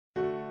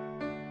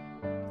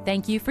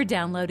Thank you for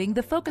downloading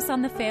the Focus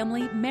on the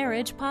Family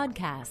Marriage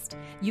podcast.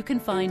 You can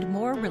find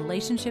more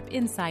relationship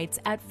insights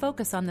at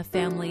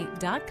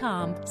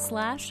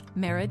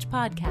focusonthefamily.com/marriage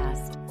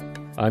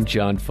podcast. I'm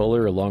John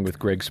Fuller along with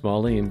Greg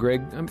Smalley. And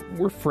Greg,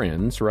 we're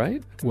friends,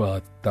 right? Well,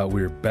 I thought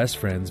we were best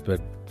friends,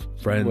 but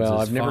friends Well,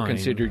 is I've never fine.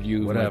 considered you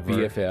my Whatever.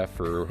 BFF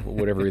or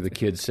whatever the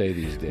kids say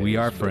these days. We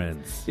are But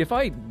friends. if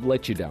I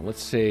let you down,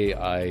 let's say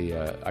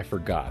I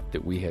forgot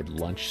that we had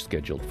lunch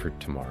scheduled for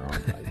tomorrow.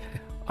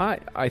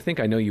 I think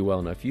I know you well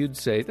enough. You'd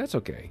say, that's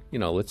okay.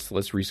 Let's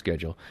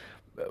reschedule.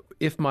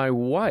 If my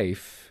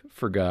wife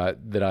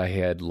forgot that I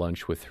had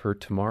lunch with her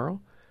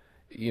tomorrow,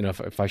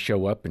 if I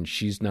show up and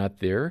she's not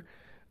there,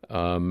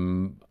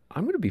 I'm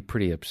going to be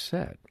pretty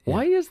upset. Yeah.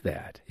 Why is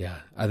that? Yeah,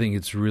 I think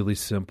it's really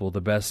simple.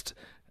 The best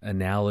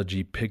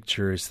analogy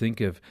picture is, think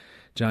of,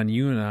 John,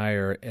 you and I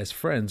are, as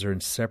friends, are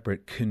in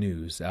separate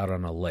canoes out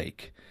on a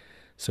lake.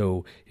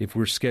 So if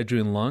we're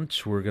scheduling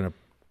lunch, we're going to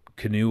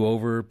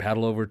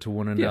paddle over to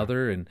one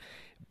another. And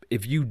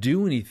if you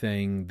do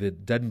anything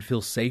that doesn't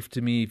feel safe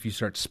to me, if you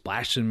start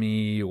splashing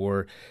me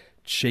or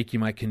shaking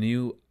my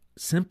canoe,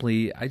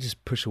 simply, I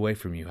just push away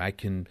from you. I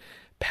can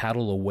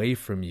paddle away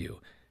from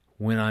you.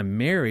 When I'm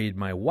married,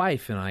 my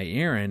wife and I,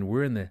 Erin,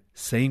 we're in the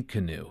same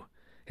canoe.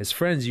 As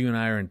friends, you and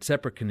I are in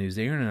separate canoes.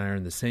 Erin and I are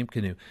in the same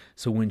canoe.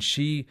 So when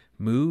she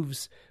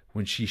moves,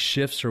 when she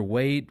shifts her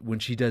weight, when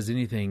she does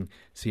anything,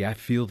 see, I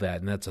feel that,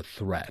 and that's a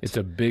threat. It's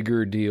a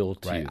bigger deal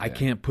to you. I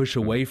can't push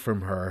away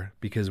from her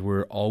because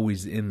we're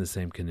always in the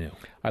same canoe.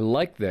 I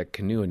like that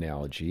canoe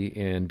analogy.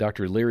 And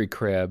Dr. Larry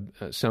Crabb,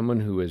 someone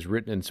who has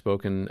written and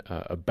spoken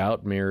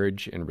about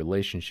marriage and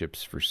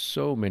relationships for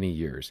so many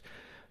years,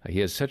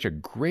 he has such a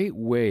great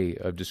way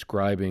of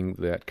describing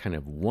that kind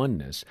of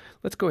oneness.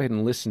 Let's go ahead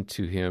and listen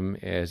to him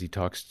as he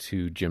talks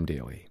to Jim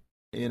Daly.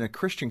 In a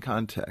Christian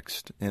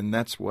context, and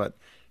that's what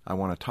I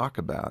want to talk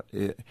about,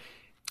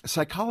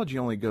 psychology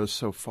only goes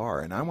so far,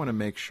 and I want to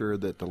make sure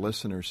that the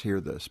listeners hear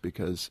this,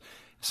 because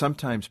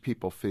sometimes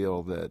people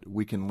feel that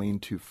we can lean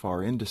too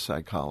far into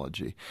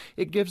psychology.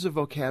 It gives a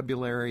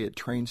vocabulary, it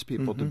trains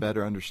people to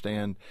better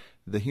understand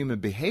the human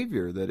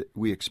behavior that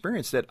we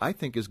experience that I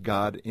think is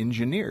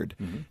God-engineered.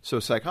 So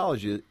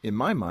psychology, in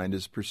my mind,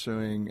 is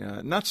pursuing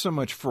not so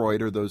much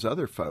Freud or those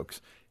other folks.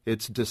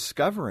 It's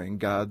discovering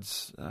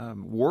God's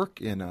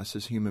work in us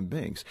as human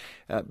beings.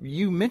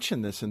 You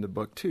mentioned this in the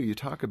book, too. You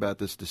talk about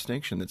this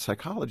distinction that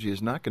psychology is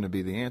not going to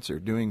be the answer.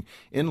 Doing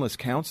endless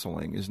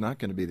counseling is not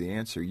going to be the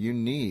answer. You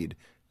need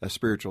a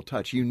spiritual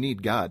touch. You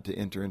need God to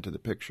enter into the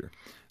picture.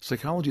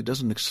 Psychology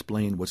doesn't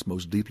explain what's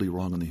most deeply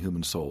wrong in the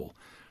human soul.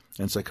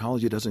 And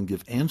psychology doesn't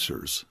give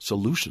answers,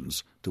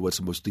 solutions to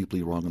what's most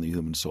deeply wrong in the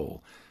human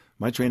soul.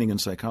 My training in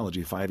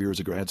psychology, 5 years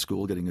of grad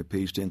school, getting a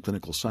PhD in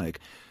clinical psych,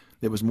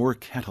 it was more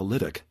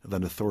catalytic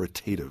than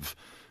authoritative,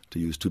 to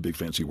use two big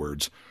fancy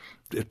words.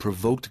 It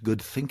provoked good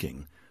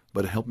thinking,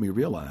 but it helped me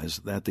realize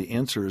that the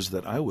answers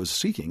that I was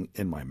seeking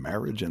in my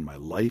marriage and my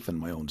life and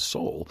my own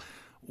soul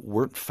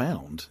weren't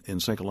found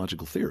in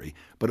psychological theory.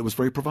 But it was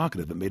very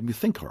provocative. It made me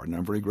think hard, and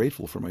I'm very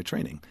grateful for my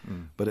training.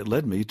 But it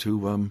led me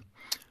to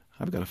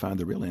I've got to find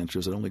the real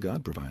answers that only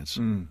God provides.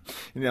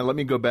 Now, let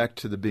me go back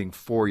to the being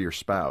for your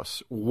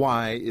spouse.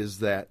 Why is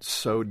that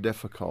so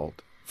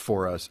difficult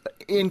for us,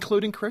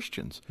 including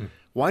Christians?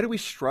 Why do we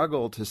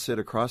struggle to sit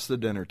across the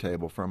dinner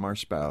table from our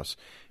spouse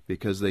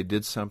because they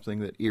did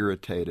something that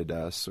irritated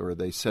us, or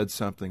they said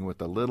something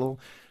with a little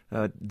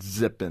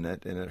zip in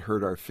it and it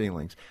hurt our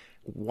feelings?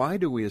 Why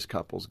do we as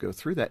couples go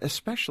through that,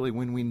 especially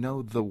when we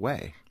know the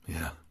way?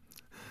 Yeah.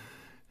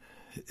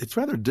 It's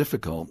rather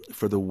difficult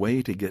for the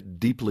way to get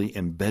deeply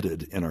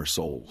embedded in our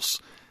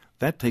souls.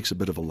 That takes a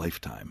bit of a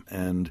lifetime,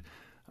 and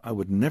I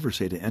would never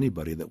say to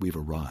anybody that we've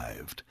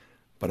arrived,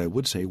 but I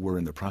would say we're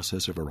in the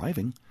process of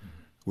arriving.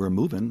 We're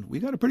moving. We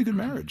got a pretty good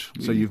marriage.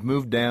 So you've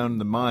moved down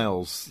the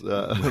miles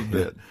a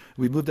bit.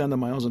 We've moved down the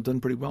miles and done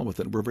pretty well with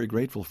it. We're very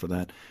grateful for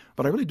that.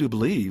 But I really do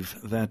believe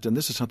that, and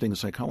this is something that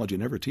psychology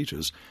never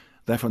teaches,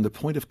 that from the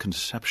point of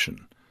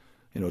conception,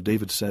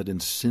 David said, "In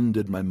sin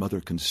did my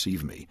mother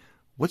conceive me."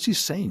 What's he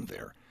saying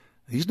there?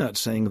 He's not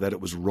saying that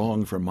it was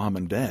wrong for mom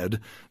and dad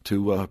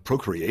to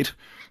procreate.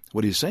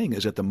 What he's saying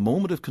is at the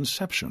moment of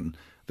conception,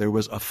 there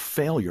was a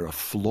failure, a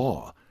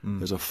flaw.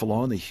 There's a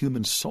flaw in the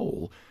human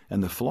soul,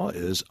 and the flaw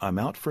is, I'm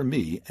out for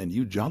me, and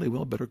you jolly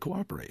well better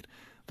cooperate.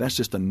 That's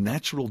just the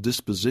natural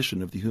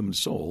disposition of the human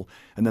soul,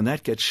 and then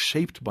that gets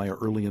shaped by our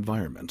early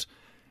environment.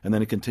 And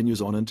then it continues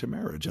on into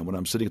marriage. And when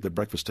I'm sitting at the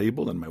breakfast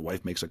table and my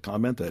wife makes a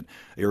comment that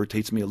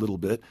irritates me a little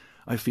bit,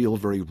 I feel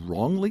very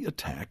wrongly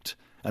attacked,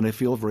 and I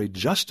feel very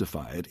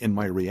justified in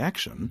my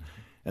reaction.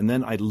 And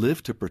then I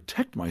live to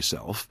protect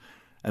myself,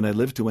 and I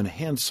live to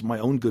enhance my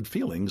own good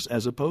feelings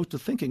as opposed to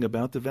thinking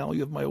about the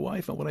value of my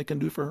wife and what I can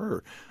do for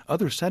her.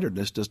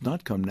 Other-centeredness does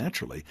not come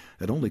naturally.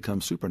 It only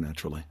comes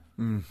supernaturally.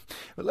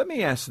 But let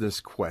me ask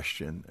this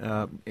question,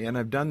 and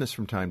I've done this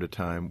from time to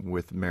time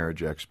with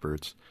marriage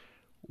experts.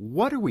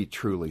 What are we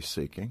truly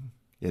seeking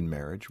in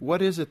marriage?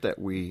 What is it that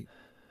we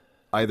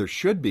either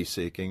should be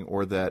seeking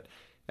or that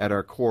at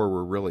our core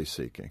we're really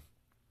seeking?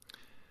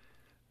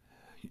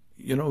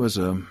 As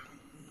a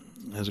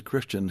as a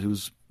Christian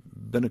who's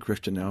been a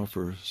Christian now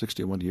for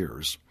 61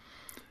 years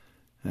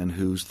and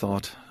who's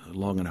thought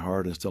long and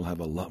hard and still have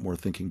a lot more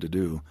thinking to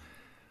do,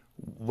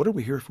 what are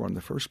we here for in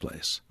the first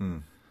place?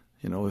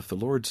 You know, if the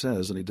Lord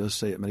says, and he does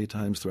say it many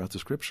times throughout the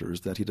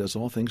Scriptures, that he does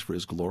all things for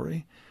his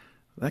glory,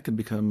 that can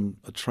become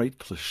a trite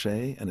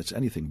cliche, and it's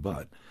anything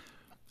but.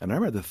 And I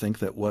rather think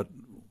that what,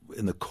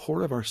 in the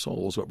core of our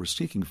souls, what we're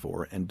seeking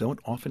for, and don't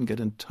often get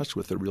in touch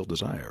with the real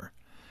desire,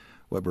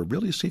 what we're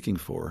really seeking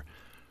for,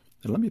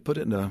 and let me put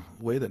it in a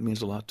way that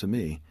means a lot to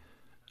me,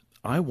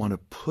 I want to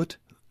put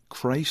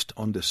Christ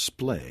on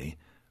display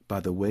by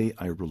the way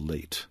I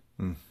relate.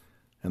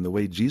 And the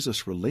way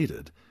Jesus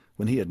related,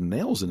 when he had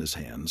nails in his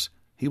hands,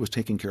 he was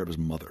taking care of his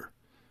mother.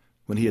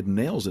 When he had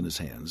nails in his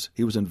hands,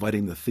 he was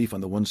inviting the thief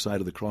on the one side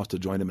of the cross to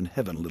join him in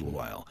heaven a little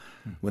while.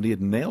 When he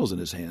had nails in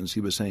his hands,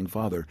 he was saying,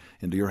 Father,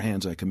 into your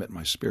hands I commit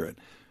my spirit.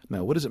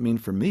 Now, what does it mean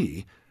for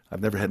me?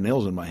 I've never had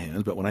nails in my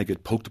hands, but when I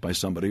get poked by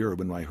somebody or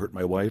when I hurt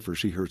my wife or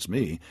she hurts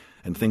me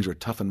and things are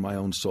tough in my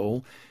own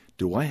soul,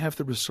 do I have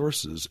the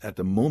resources at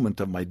the moment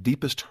of my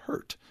deepest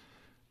hurt?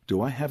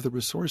 Do I have the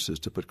resources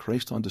to put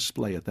Christ on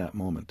display at that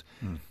moment?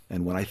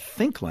 And when I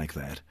think like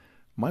that,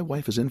 my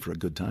wife is in for a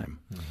good time.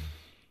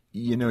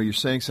 You know, you're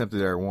saying something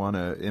there I want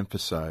to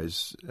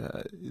emphasize,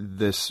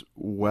 this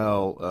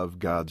well of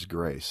God's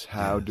grace.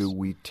 How do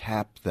we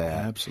tap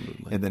that?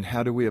 Absolutely. And then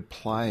how do we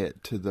apply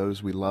it to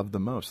those we love the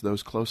most,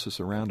 those closest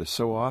around us?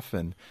 So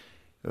often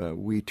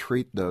we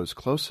treat those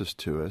closest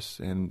to us,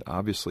 and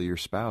obviously your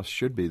spouse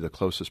should be the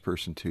closest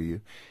person to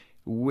you,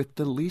 with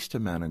the least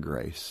amount of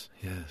grace.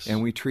 Yes.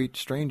 And we treat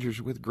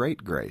strangers with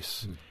great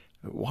grace.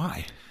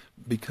 Why?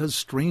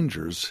 Because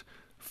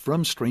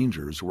from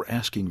strangers, we're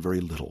asking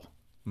very little.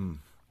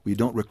 We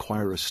don't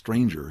require a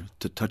stranger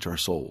to touch our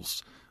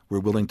souls. We're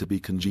willing to be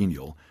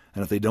congenial.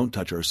 And if they don't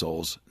touch our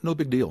souls, no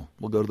big deal.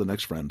 We'll go to the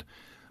next friend.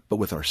 But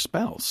with our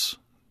spouse,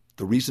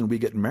 the reason we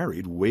get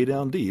married way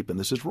down deep, and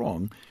this is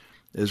wrong,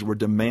 is we're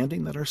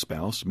demanding that our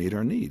spouse meet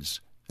our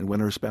needs. And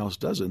when our spouse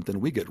doesn't,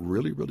 then we get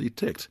really, really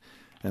ticked.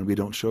 And we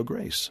don't show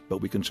grace. But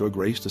we can show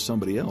grace to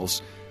somebody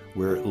else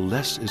where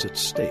less is at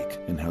stake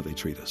in how they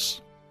treat us.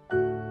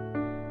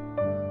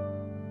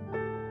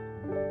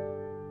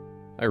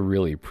 I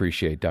really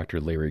appreciate Dr.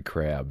 Larry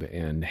Crabb,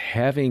 and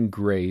having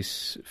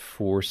grace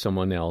for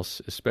someone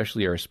else,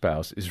 especially our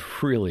spouse, is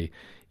really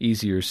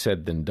easier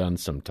said than done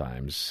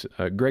sometimes.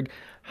 Greg,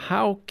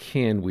 how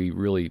can we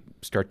really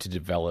start to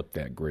develop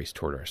that grace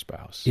toward our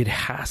spouse? It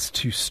has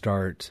to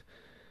start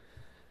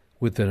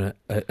with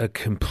a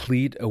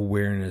complete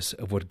awareness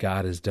of what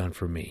God has done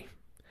for me.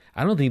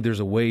 I don't think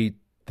there's a way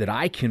that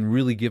I can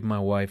really give my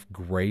wife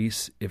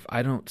grace if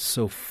I don't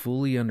so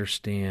fully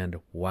understand,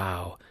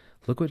 wow,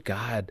 look what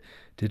God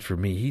did for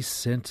me. He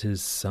sent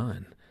his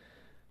son.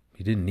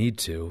 He didn't need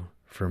to.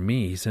 For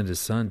me, he sent his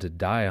son to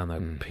die on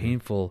the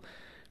painful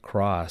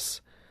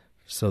cross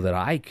so that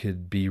I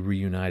could be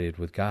reunited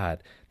with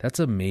God. That's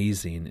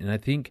amazing. And I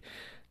think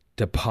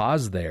to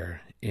pause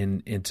there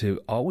and to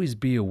always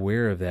be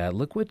aware of that.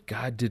 Look what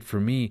God did for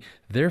me.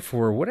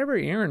 Therefore, whatever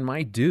Erin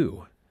might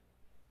do.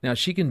 Now,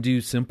 she can do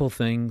simple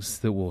things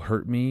that will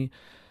hurt me,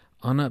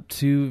 on up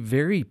to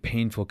very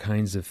painful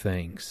kinds of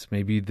things,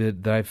 maybe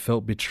that I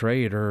felt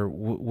betrayed or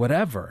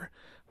whatever.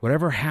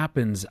 Whatever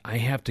happens, I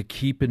have to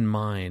keep in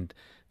mind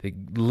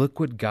that look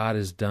what God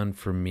has done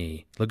for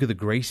me. Look at the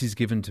grace he's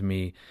given to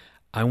me.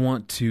 I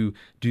want to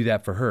do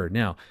that for her.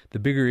 Now, the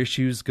bigger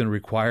issue is going to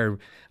require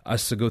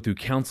us to go through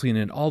counseling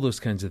and all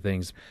those kinds of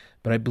things.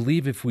 But I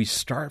believe if we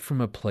start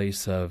from a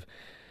place of,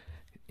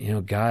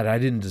 God, I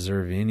didn't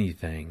deserve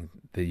anything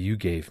that you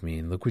gave me,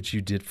 and look what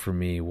you did for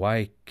me.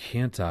 Why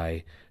can't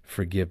I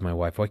forgive my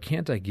wife? Why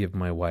can't I give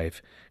my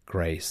wife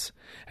grace?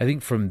 I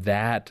think from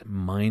that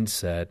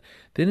mindset,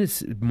 then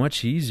it's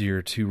much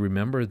easier to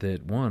remember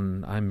that,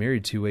 one, I'm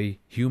married to a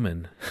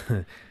human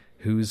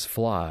who's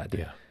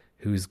flawed,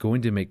 who's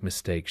going to make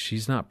mistakes.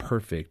 She's not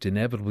perfect.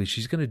 Inevitably,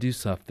 she's going to do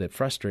stuff that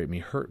frustrate me,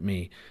 hurt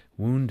me,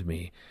 wound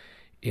me.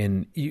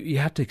 And you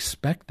have to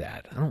expect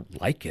that. I don't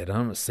like it.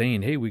 I'm not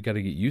saying, hey, we got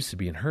to get used to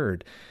being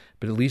hurt,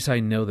 but at least I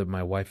know that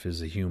my wife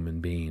is a human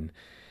being,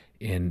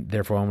 and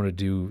therefore I'm going to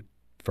do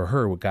for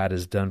her what God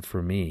has done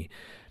for me.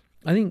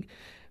 I think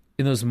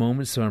in those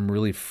moments when I'm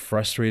really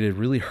frustrated,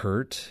 really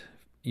hurt,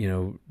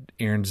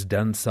 Erin's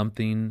done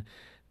something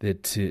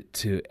that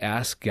to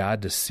ask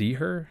God to see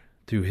her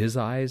through his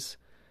eyes.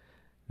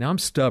 Now I'm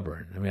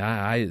stubborn. I mean,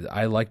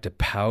 I like to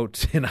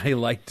pout, and I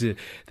like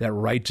that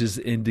righteous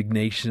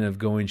indignation of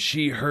going,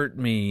 she hurt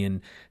me,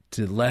 and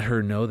to let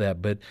her know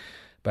that. But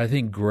I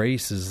think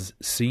grace is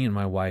seeing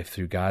my wife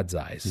through God's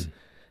eyes.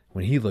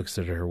 When he looks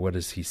at her, what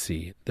does he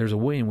see? There's a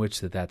way in which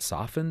that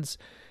softens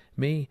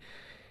me.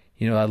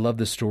 I love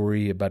the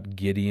story about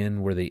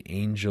Gideon, where the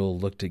angel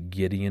looked at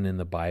Gideon in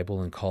the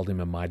Bible and called him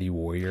a mighty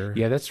warrior.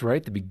 Yeah, that's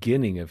right, the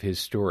beginning of his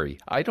story.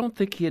 I don't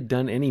think he had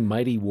done any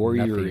mighty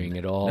warrioring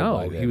at all.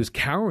 No, he was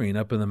cowering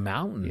up in the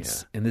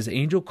mountains. Yeah. And this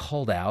angel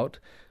called out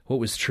what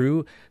was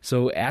true.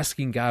 So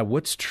asking God,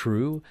 what's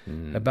true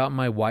about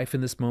my wife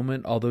in this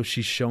moment, although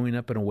she's showing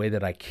up in a way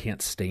that I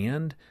can't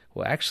stand?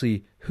 Well,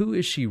 actually, who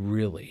is she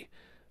really?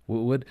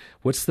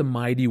 What's the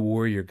mighty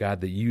warrior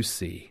God that you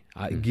see?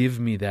 Give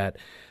me that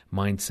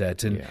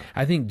mindset. And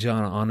I think,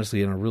 John,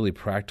 honestly, on a really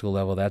practical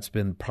level, that's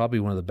been probably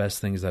one of the best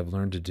things I've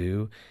learned to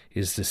do,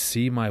 is to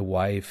see my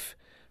wife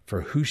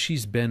for who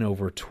she's been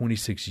over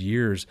 26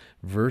 years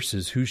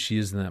versus who she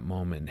is in that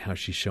moment and how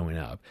she's showing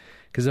up.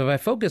 Because if I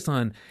focus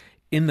on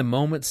in the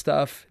moment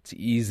stuff, it's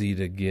easy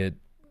to get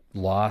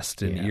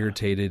lost and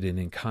irritated and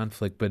in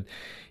conflict. But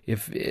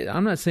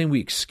I'm not saying we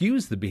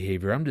excuse the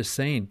behavior. I'm just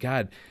saying,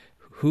 God,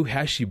 who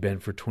has she been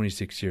for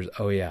 26 years?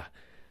 Oh yeah,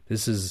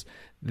 this is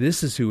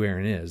who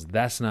Aaron is.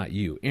 That's not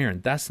you,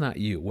 Aaron. That's not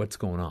you. What's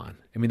going on?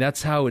 I mean,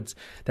 that's how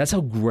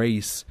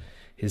grace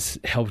has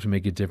helped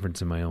make a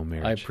difference in my own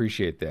marriage. I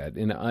appreciate that,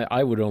 and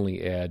I would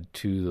only add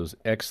to those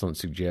excellent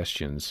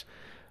suggestions.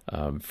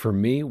 For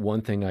me,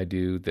 one thing I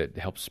do that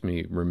helps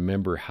me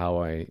remember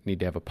how I need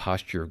to have a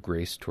posture of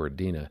grace toward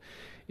Dina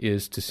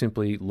is to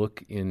simply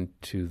look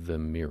into the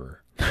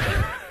mirror.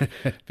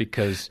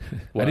 Because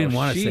I didn't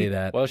want to say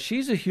that. Well,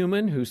 she's a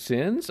human who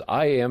sins.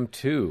 I am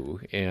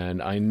too,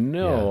 and I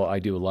know I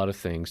do a lot of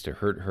things to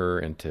hurt her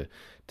and to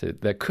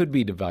that could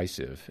be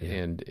divisive.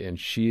 And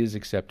she is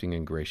accepting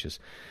and gracious.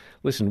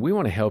 Listen, we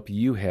want to help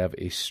you have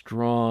a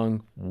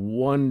strong,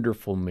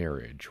 wonderful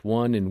marriage,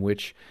 one in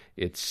which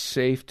it's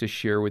safe to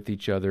share with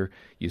each other,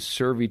 you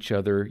serve each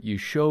other, you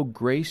show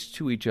grace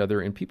to each other,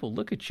 and people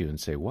look at you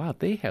and say, wow,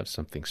 they have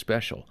something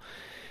special.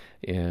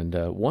 And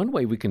one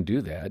way we can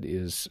do that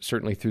is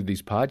certainly through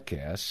these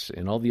podcasts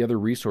and all the other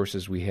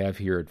resources we have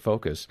here at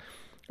Focus.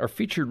 Our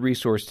featured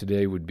resource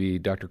today would be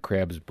Dr.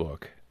 Crabb's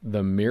book,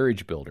 The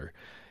Marriage Builder.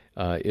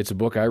 It's a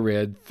book I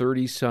read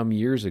 30-some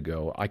years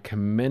ago. I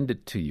commend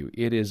it to you.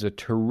 It is a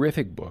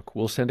terrific book.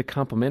 We'll send a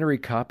complimentary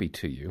copy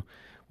to you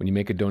when you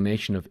make a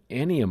donation of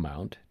any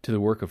amount to the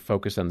work of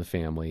Focus on the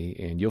Family,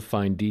 and you'll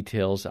find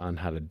details on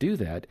how to do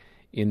that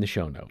in the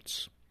show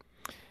notes.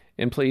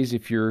 And please,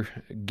 if you're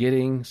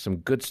getting some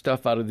good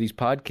stuff out of these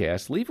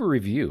podcasts, leave a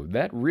review.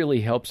 That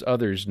really helps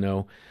others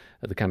know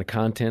the kind of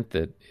content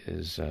that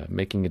is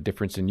making a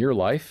difference in your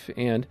life,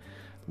 and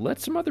let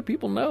some other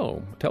people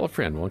know. Tell a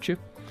friend, won't you?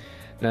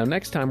 Now,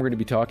 next time we're going to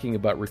be talking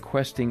about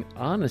requesting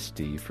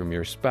honesty from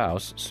your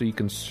spouse so you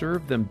can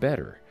serve them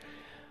better.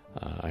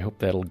 I hope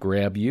that'll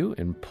grab you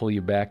and pull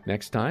you back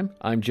next time.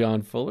 I'm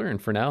John Fuller,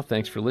 and for now,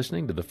 thanks for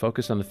listening to the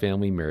Focus on the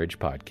Family Marriage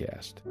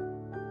Podcast.